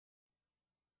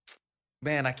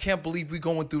Man, I can't believe we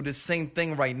going through this same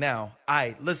thing right now.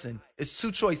 Alright, listen, it's two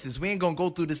choices. We ain't gonna go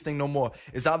through this thing no more.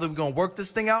 It's either we gonna work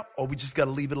this thing out or we just gotta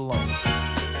leave it alone.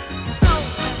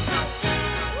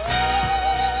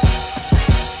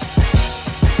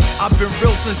 I've been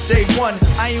real since day one,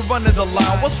 I ain't running the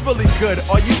line. What's really good?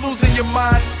 Are you losing your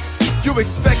mind? You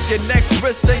expect your neck,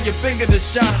 wrist, and your finger to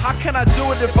shine. How can I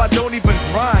do it if I don't even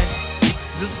grind?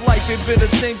 This life ain't been the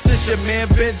same since your man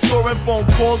been touring. Phone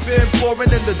calls been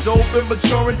pouring and the dough been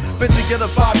maturing. Been together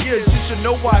 5 years, you should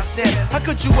know where I stand. How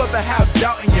could you ever have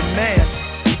doubt in your man?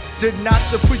 Did not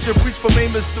the preacher preach from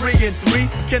Amos 3 and 3?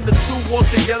 Can the two walk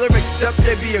together except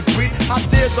they be agreed? How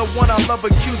dare the one I love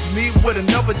accuse me with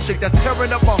another chick that's tearing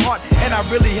up my heart and I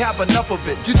really have enough of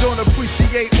it? You don't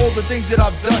appreciate all the things that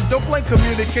I've done. Don't blame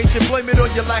communication, blame it on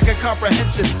your lack of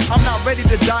comprehension. I'm not ready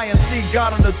to die and see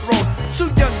God on the throne. Too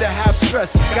young to have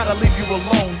stress, gotta leave you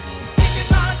alone.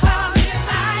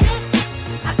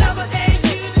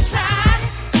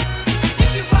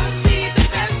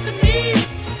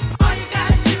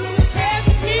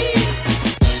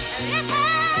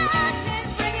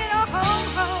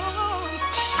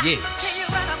 Yeah.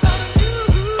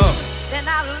 Then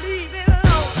I'll leave it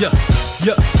alone.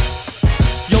 Yeah.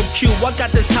 Yo, Q, I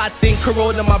got this hot thing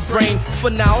corroding my brain.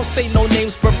 For now, I'll say no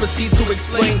names, but proceed to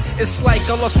explain. It's like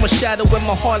I lost my shadow and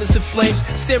my heart is in flames.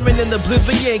 Staring in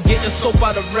oblivion, getting soap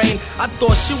out of rain. I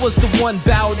thought she was the one,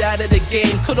 bowed out of the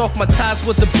game. Cut off my ties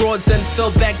with the broads and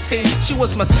fell back tame. She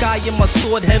was my sky and my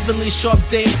sword, heavenly sharp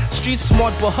dame. Street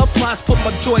smart, but her plots put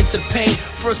my joy to pain.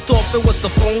 First off, it was the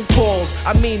phone calls,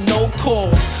 I mean no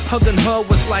calls. Hugging her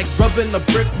was like rubbing a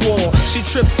brick wall. She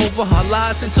tripped over her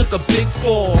lies and took a big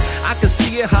fall. I could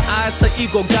see in her eyes, her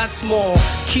ego got small.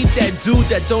 Keep that dude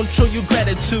that don't show you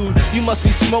gratitude. You must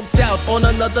be smoked out on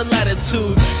another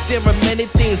latitude. There are many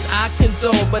things I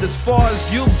condone, but as far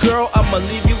as you, girl, I'ma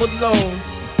leave you alone.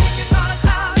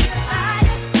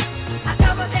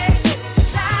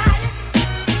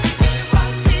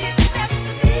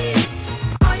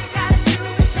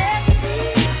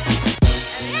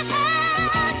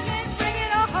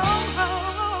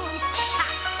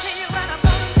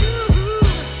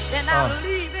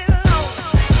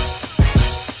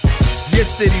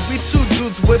 City, we two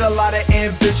dudes with a lot of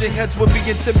ambition. Heads would be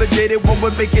intimidated when we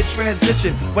make it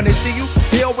transition. When they see you,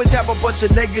 they always have a bunch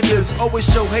of negatives. Always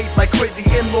show hate like crazy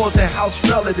in-laws and house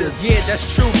relatives. Yeah,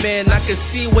 that's true, man, I can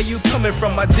see where you coming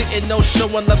from. I didn't know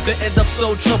showing love could end up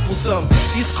so troublesome.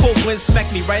 These cold winds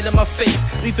smack me right in my face,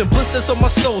 leaving blisters on my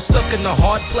soul, stuck in a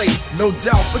hard place. No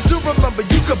doubt, but do remember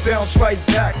you can bounce right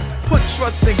back. Put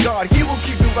trust in God, He will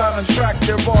keep you right on track.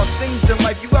 There are things in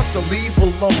life you have to leave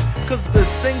alone, cause the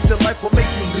things in life will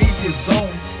make you leave your zone.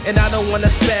 And I don't wanna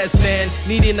spaz, man,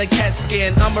 needing a CAT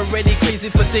scan. I'm already crazy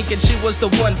for thinking she was the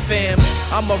one, fam.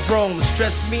 I'ma roam,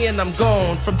 stress me and I'm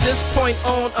gone. From this point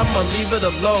on, I'ma leave it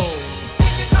alone.